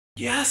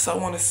Yes, I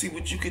want to see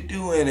what you could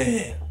do in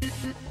it. Bitch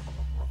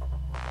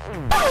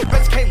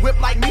can't whip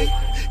like me,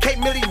 can't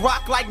Millie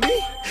rock like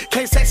me,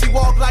 can't sexy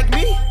walk like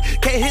me,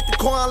 can't hit the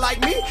corn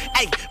like me.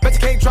 Hey, bitch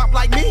can't drop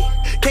like me,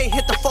 can't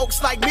hit the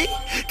folks like me,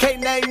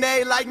 can't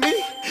nay like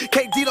me,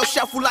 can't Dito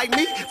shuffle like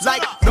me.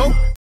 Like nope.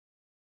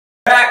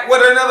 Back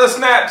with another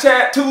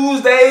Snapchat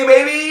Tuesday,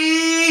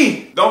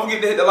 baby! Don't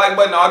forget to hit the like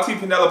button. All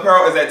Tpindell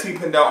apparel is at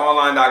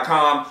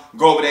tpindellonline.com.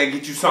 Go over there and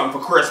get you something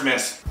for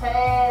Christmas.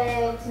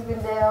 Hey,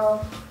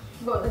 Tpindell.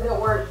 Keep up the good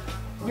work.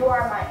 You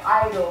are my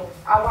idol.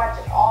 I watch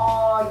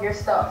all your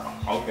stuff.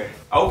 Okay.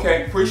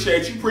 Okay.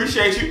 Appreciate you.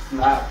 Appreciate you.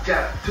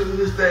 Snapchat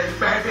Tuesday,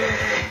 baby.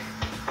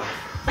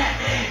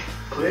 Baby.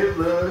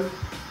 Cleveland.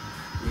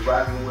 We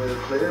rocking with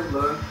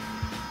Cleveland.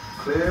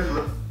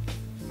 Cleveland.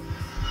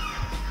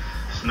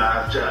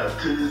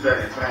 Snapchat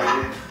Tuesday,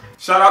 baby.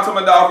 Shout out to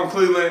my dog from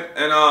Cleveland.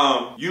 And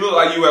you look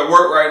like you at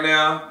work right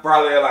now.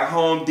 Probably at like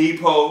Home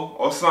Depot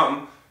or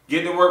something.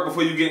 Get to work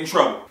before you get in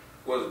trouble.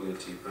 What's good,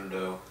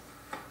 Tpindell?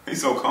 He's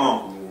so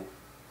calm. Cool.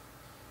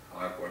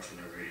 I like watching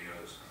their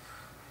videos.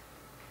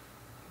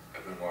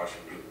 I've been watching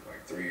you for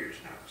like 3 years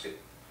now. See?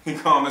 He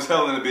calm as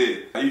hell in the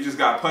bed. You just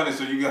got punished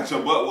or you got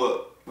your butt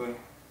whooped. But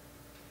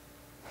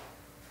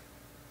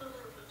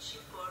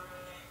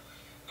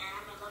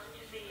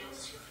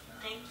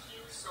Thank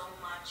you so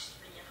much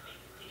for your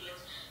favorite videos.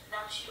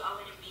 Without you, I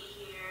wouldn't be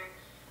here.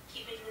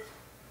 Keeping this.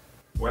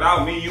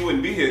 Without me, you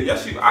wouldn't be here.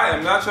 Yes, I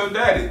am not your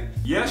daddy.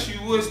 Yes,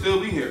 you would still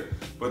be here.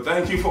 But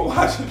thank you for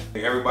watching.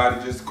 Hey, everybody,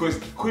 just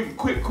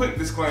quick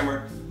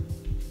disclaimer.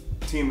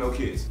 Team no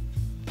kids.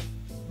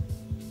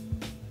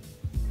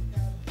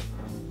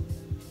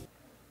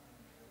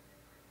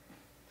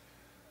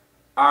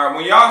 Alright,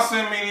 when y'all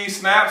send me these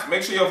snaps,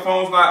 make sure your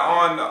phone's not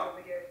on.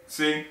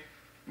 See?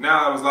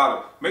 Now that was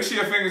louder. Make sure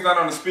your finger's not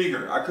on the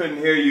speaker. I couldn't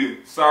hear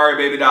you. Sorry,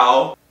 baby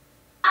doll.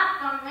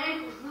 My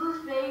ankle's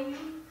loose, baby.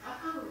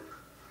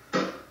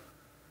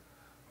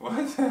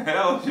 What the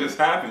hell just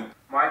happened?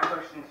 My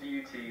question to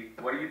you, T,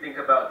 what do you think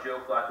about Joe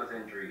Flacco's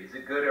injury? Is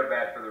it good or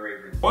bad for the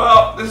Ravens?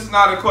 Well, this is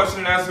not a question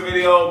and answer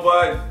video,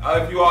 but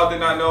if you all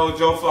did not know,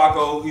 Joe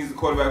Flacco, he's the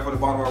quarterback for the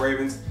Baltimore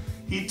Ravens.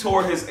 He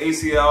tore his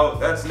ACL.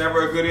 That's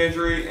never a good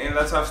injury, and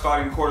that's how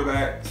starting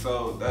quarterback,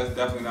 so that's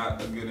definitely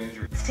not a good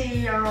injury.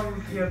 T,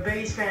 you're a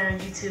biggest fan on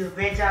YouTube.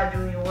 Great job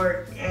doing your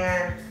work,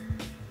 and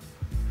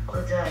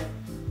well done.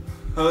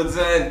 Hood's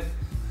in.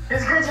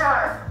 It's a great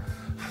job.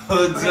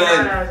 Hood's in.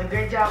 It's a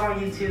great job on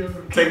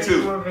YouTube. Take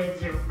two. More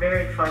videos. You're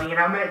very funny, and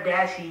I met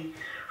Dashy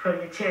from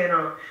your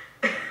channel.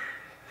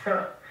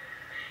 So,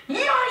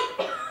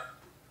 yoink!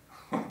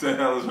 What the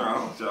hell is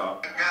wrong with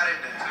y'all?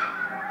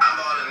 I'm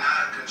all in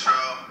out of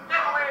control.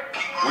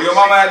 Where your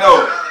mama at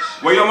though?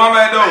 Where your mama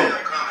at though?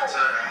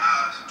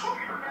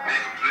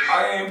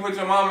 I ain't put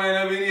your mama in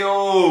that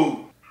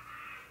video.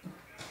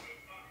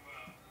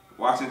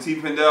 Watching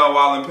Tpindell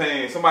while in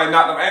pain. Somebody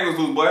knocked them ankles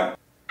loose, boy.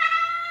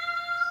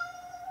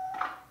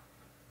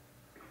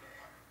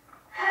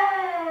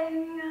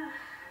 Hey.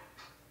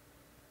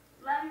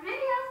 Love your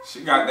videos.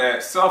 She got that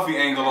selfie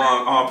angle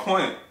on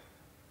point.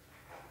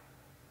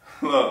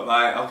 Look,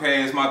 like,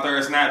 okay, it's my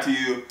third snap to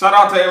you. Shout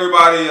out to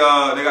everybody,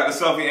 they got the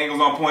selfie angles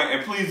on point,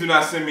 and please do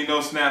not send me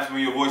no snaps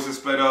when your voice is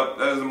sped up.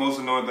 That is the most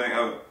annoying thing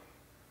ever.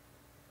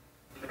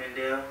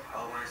 Tpindell,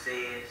 all I want to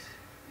say is,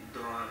 you're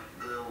doing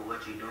good with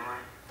what you're doing.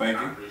 Thank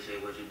you. I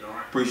appreciate what you're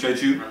doing.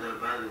 Appreciate you. My little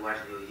brother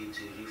watching your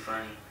YouTube, you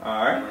funny.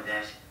 Alright. You know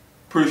that shit.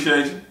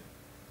 Appreciate you.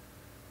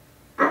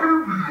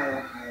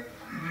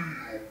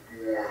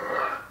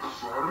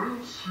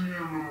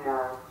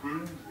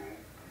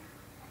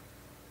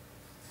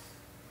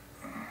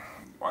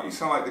 Why you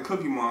sound like the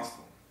Cookie Monster?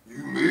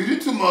 You made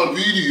it to my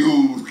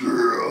videos,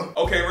 girl.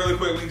 Okay, really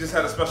quick, we just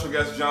had a special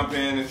guest jump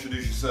in.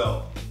 Introduce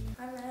yourself.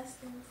 I'm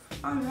Essence.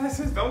 I'm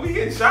Essence. Don't be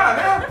getting shy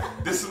now.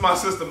 This is my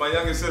sister, my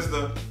youngest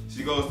sister.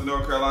 She goes to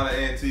North Carolina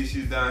A&T.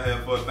 She's down here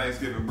for a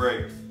Thanksgiving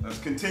break. Let's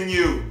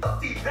continue.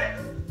 If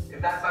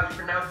that's how you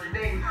pronounce your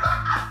name.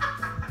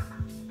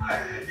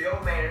 Yo,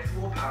 man, it's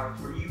full power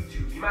for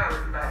YouTube. You might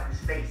recognize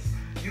his face.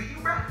 You,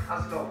 bro?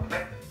 How's it going,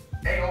 man?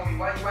 Hey, homie,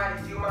 why you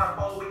riding? Do you mind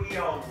following me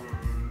on Tweet?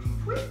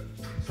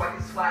 So I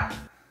can slap.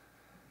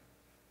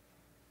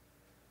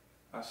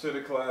 I should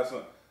have classed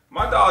up.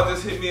 My dog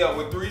just hit me up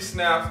with 3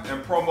 snaps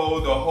and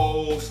promoted the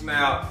whole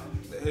snap,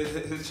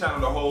 his channel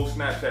the whole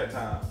Snapchat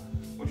time.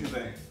 What you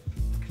think?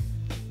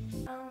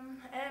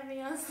 Add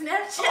me on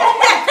Snapchat.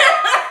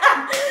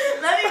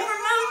 Let me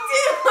promote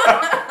too.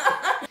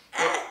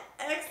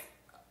 X.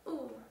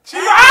 Ooh.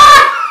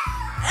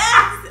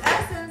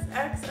 Essence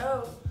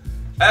XO.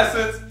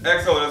 Essence XO.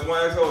 That's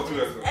 1 XO or 2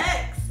 XO?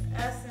 X.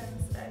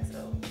 Essence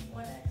XO.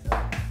 1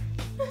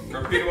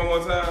 XO. Repeat it one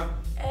more time.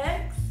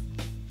 X.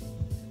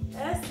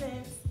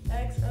 Essence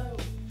XO.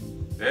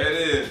 There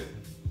it is.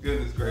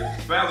 Goodness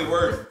gracious. Family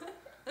word.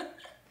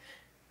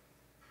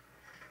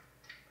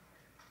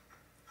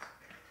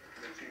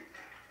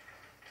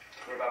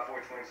 What about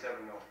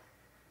 427 though?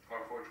 Or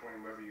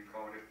 420, whatever you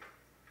called it.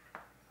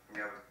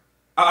 Yeah.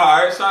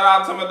 Alright, shout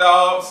out to my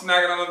dog,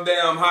 snacking on them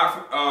damn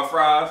hot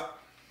fries.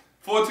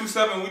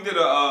 427, we did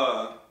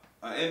a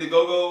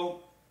Indiegogo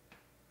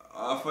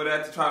for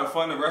that to try to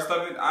fund the rest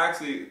of it. I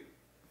actually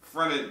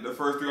fronted the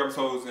first 3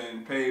 episodes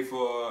and paid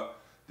for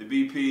the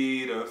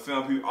BP, the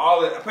film people,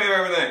 all that. I paid for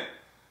everything.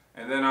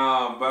 And then,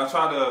 but I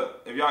tried to,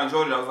 if y'all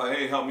enjoyed it, I was like,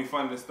 hey, help me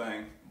fund this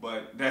thing.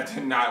 But that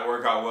did not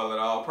work out well at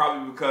all.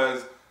 Probably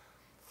because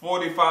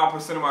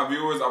 45% of my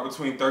viewers are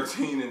between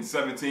 13 and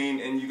 17,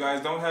 and you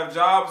guys don't have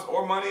jobs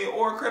or money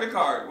or a credit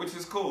card, which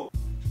is cool.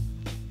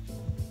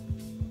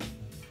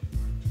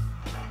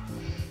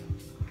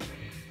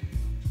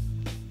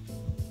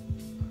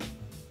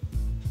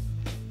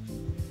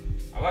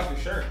 I like your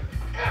shirt.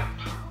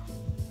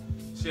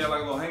 She had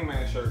like a little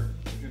hangman shirt.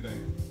 What you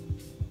think?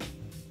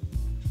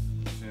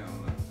 She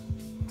don't know.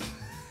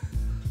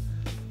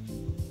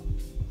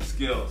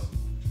 Skills.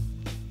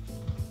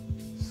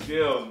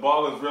 Skills.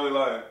 Ball is really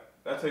like,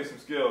 that takes some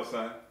skills,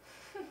 son.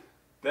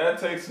 That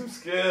takes some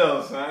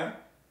skills, son.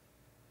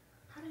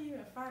 How do you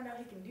even find out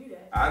he can do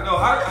that? I know.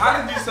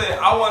 How did you say,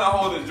 I want to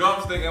hold a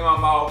drumstick in my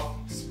mouth,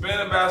 spin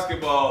a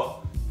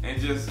basketball, and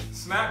just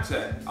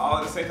Snapchat all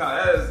at the same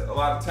time? That is a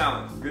lot of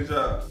talent. Good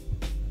job.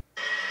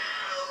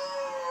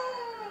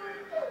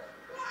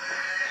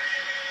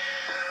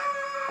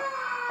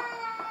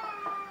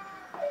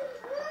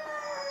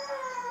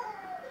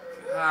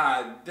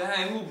 God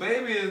dang, who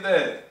baby is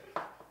that?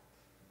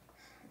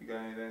 You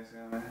got anything to say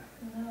on that?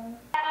 No.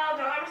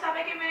 Don't ever stop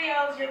making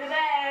videos. You're the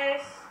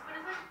best.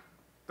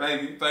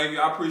 Thank you,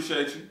 I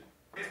appreciate you.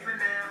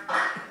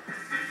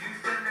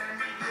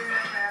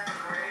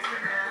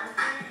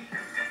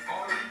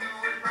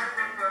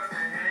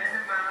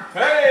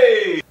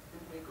 Hey!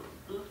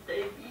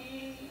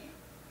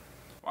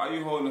 Why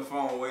you holding the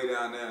phone way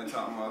down there and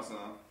talking about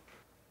something?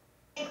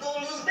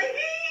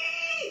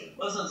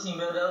 What's up,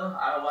 Tpindell?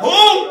 I watch Who?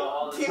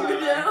 all the time.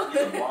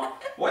 Tpindell.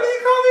 What did he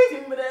call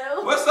me?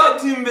 Tpindell. What's up,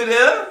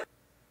 Tpindell?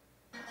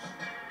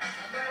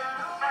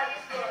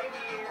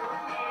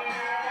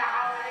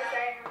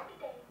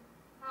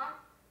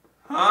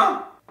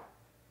 Huh?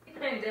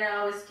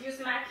 Tpindell, excuse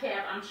my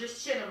cap. I'm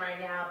just chilling right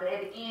now, but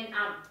at the end,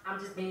 I'm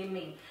just being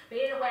me. But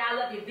anyway, I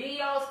love your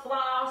videos,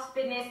 vlogs,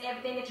 fitness,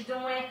 everything that you're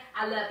doing.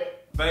 I love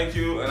it. Thank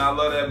you, and I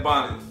love that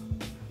bonnet.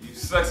 You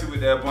sexy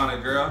with that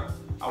bonnet, girl.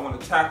 I want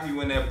to tackle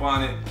you in that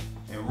bonnet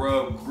and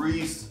rub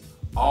grease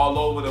all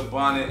over the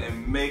bonnet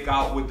and make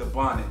out with the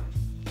bonnet.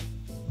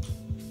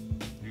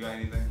 You got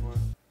anything for it?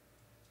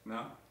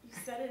 No? You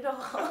said it all.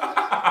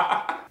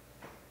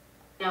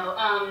 No,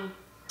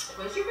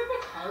 what's your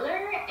favorite color?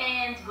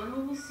 And when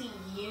will we see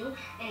you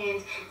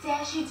and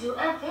Dashy do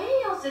a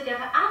video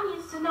together? I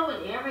need to know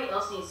and everybody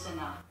else needs to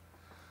know.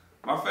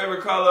 My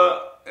favorite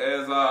color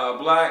is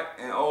black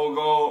and old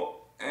gold.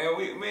 And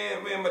me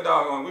and my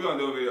dog, we're gonna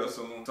do a video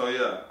soon. So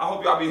yeah, I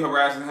hope y'all be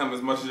harassing him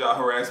as much as y'all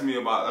harass me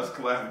about us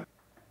collabing.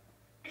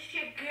 It's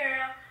your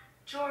girl,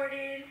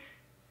 Jordan.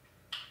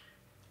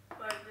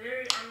 But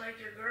very unlike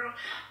your girl.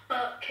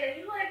 But can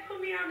you like put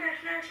me on that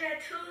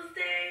Snapchat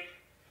Tuesday?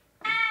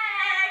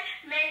 Hey,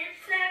 made it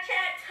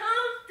Snapchat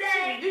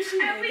Tuesday.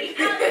 And we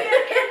out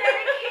here,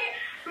 Connecticut,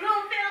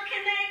 Bloomfield,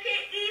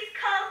 Connecticut, East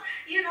Coast.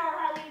 You know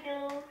how we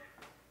do.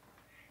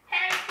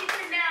 Hey,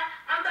 Tpindell,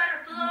 I'm about to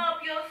blow up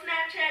your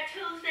Snapchat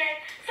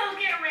Tuesday, so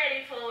get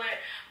ready for it.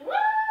 Woo!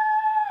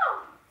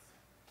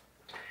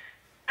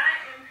 I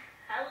am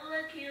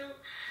hella cute,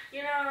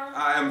 you know.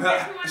 I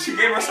am. She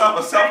gave herself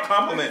a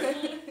self-compliment.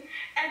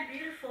 And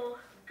beautiful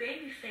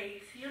baby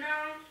face, you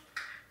know.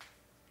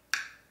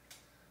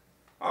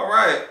 All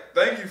right,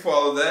 thank you for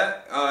all of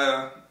that.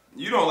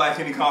 You don't lack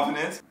any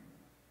confidence.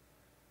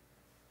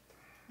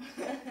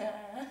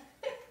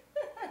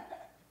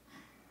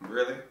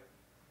 Really?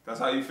 That's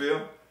how you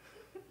feel?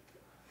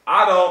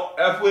 I don't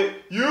F with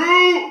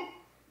you!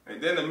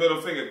 And then the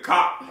middle finger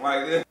cock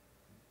like this.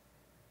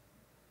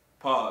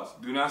 Pause.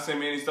 Do not send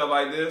me any stuff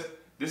like this.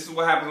 This is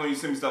what happens when you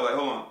send me stuff like,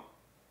 hold on.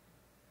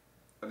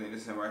 I think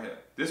this is him right here.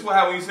 This is what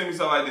happens when you send me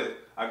stuff like this.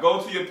 I go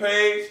to your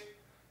page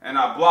and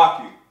I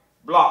block you.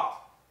 Blocked.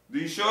 Do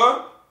you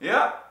sure?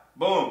 Yeah?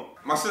 Boom.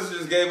 My sister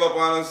just gave up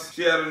on us.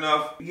 She had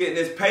enough. We getting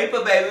this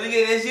paper, baby. We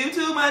getting this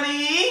YouTube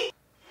money.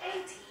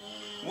 Hey,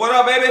 T. What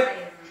up, baby? I am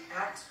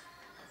at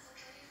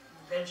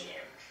the gym.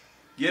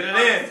 Get it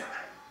in.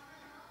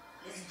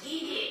 Let's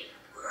get it.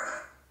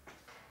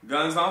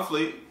 Guns on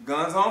fleek.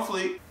 Guns on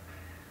fleek.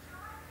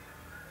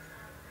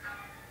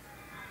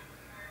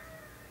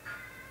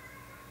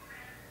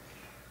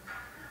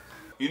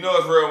 You know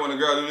it's real when a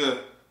girl do this.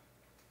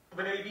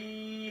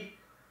 Baby,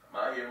 I'm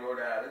out here in Rhode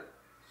Island.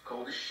 It's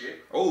cold as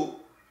shit. Oh.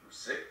 I'm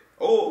sick.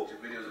 Oh. Your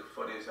videos are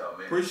funny as hell,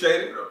 man.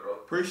 Appreciate it. What up, bro?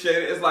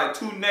 Appreciate it. It's like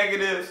 2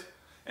 negatives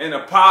and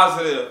a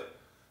positive.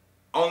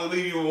 Only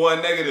leave you with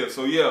 1 negative.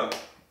 So yeah,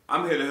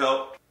 I'm here to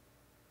help.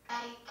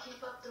 I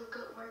keep up the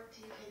good work,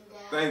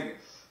 Tpindell. Thank you.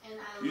 And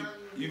I love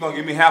you. You gonna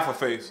give me half a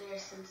face. There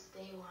since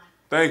day one.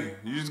 Thank you.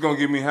 You just gonna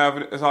give me half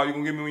of it. That's all you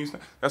gonna give me when you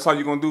snap. That's all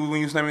you gonna do when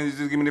you snap me.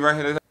 Just give me the right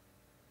here.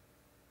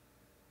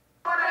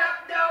 What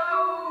up,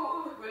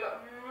 though? We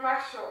look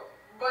Marshall.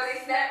 But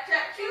it's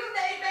Snapchat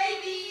Tuesday,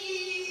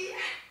 baby.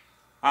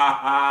 Ha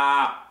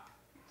ha.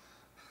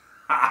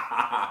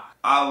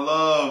 I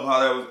love how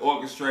that was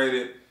orchestrated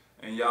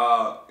and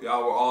y'all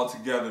were all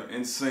together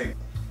in sync.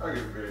 I'll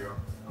give a video.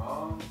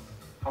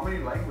 How many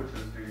languages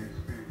do you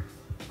speak?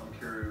 I'm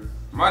curious.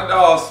 My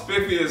dog's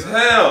spiffy as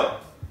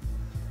hell.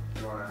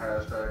 You want a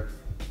hashtag?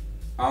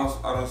 I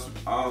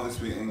only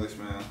speak English,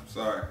 man.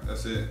 Sorry,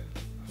 that's it.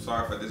 I'm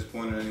sorry if I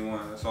disappointed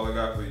anyone. That's all I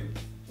got for you.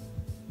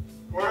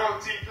 What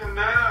up,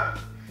 Tpindell?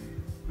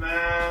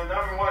 Man,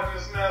 I've been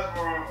watching snaps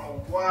for a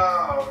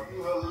while.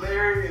 You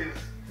hilarious.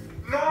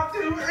 Not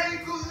them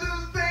ankles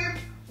loose, baby.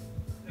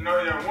 You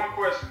know, yeah, one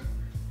question.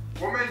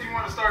 What made you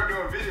want to start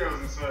doing videos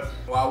and such?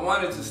 Well, I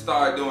wanted to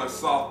start doing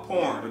soft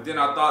porn, but then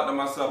I thought to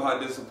myself how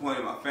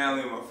disappointed my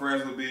family and my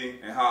friends would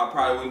be, and how I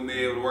probably wouldn't be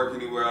able to work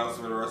anywhere else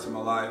for the rest of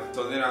my life.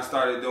 So then I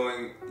started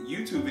doing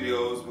YouTube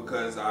videos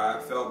because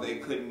I felt they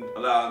couldn't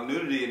allow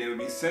nudity and it would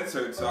be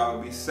censored, so I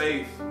would be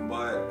safe.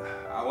 But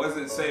I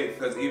wasn't safe,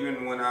 because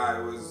even when I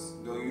was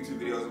doing YouTube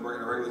videos and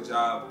working a regular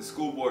job, the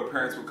school board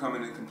parents would come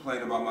in and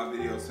complain about my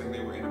videos saying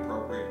they were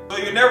inappropriate. So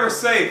you're never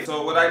safe.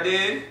 So what I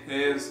did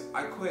is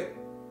I quit.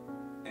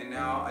 And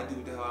now I do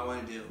what the hell I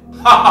want to do.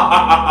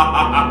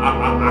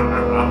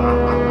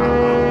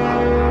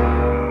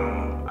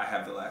 I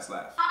have the last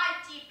laugh. Hi,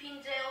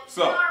 Tpindell.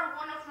 So, you are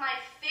one of my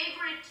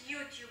favorite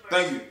YouTubers.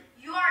 Thank you.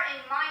 You are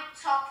in my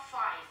top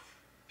 5.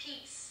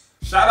 Peace.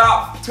 Shout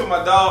out to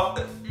my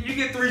dog. You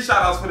get 3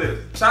 shout outs for this.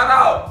 Shout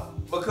out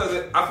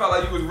because I felt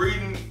like you was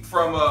reading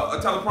from a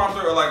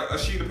teleprompter or like a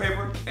sheet of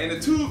paper. And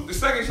the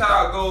second shout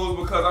out goes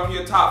because I'm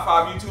your top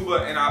 5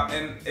 YouTuber, and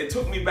it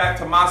took me back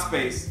to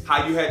MySpace,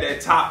 how you had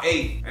that top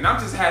 8. And I'm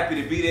just happy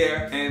to be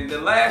there. And the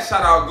last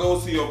shout out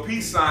goes to your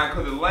peace sign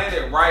because it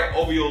landed right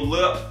over your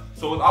lip.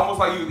 So it's almost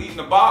like you was eating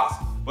a box,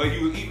 but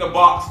you was eating a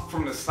box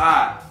from the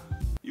side.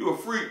 You a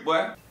freak,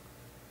 boy.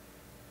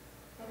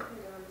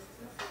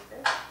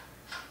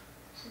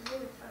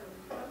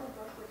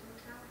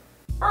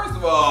 First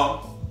of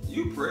all,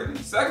 you pretty.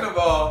 Second of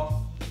all,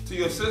 to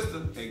your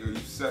sister, hey girl, you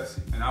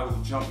sexy, and I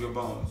will jump your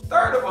bones.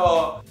 Third of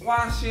all,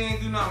 why she ain't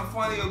do nothing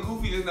funny or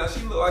goofy just now? She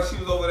looked like she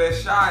was over there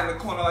shy in the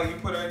corner like you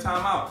put her in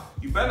timeout.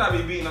 You better not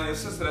be beating on your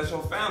sister, that's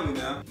your family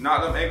now.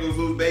 Not them ankles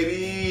loose,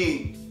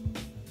 baby.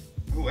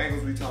 Who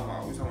ankles we talking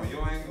about? We talking about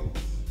your ankles?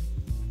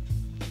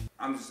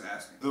 I'm just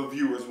asking. The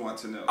viewers want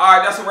to know.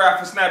 Alright, that's a wrap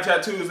for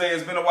Snapchat Tuesday.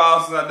 It's been a while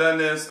since I've done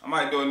this. I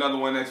might do another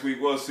one next week.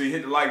 We'll see.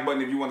 Hit the like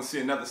button if you want to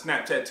see another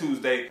Snapchat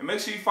Tuesday. And make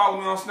sure you follow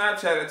me on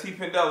Snapchat at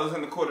Tpindell. It's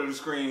in the corner of the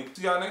screen.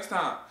 See y'all next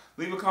time.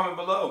 Leave a comment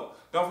below.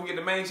 Don't forget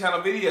the main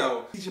channel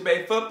video. Teacher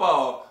Bay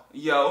Football.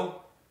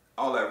 Yo.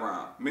 All that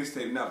rhyme.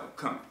 Mixtape never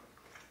coming.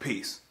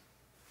 Peace.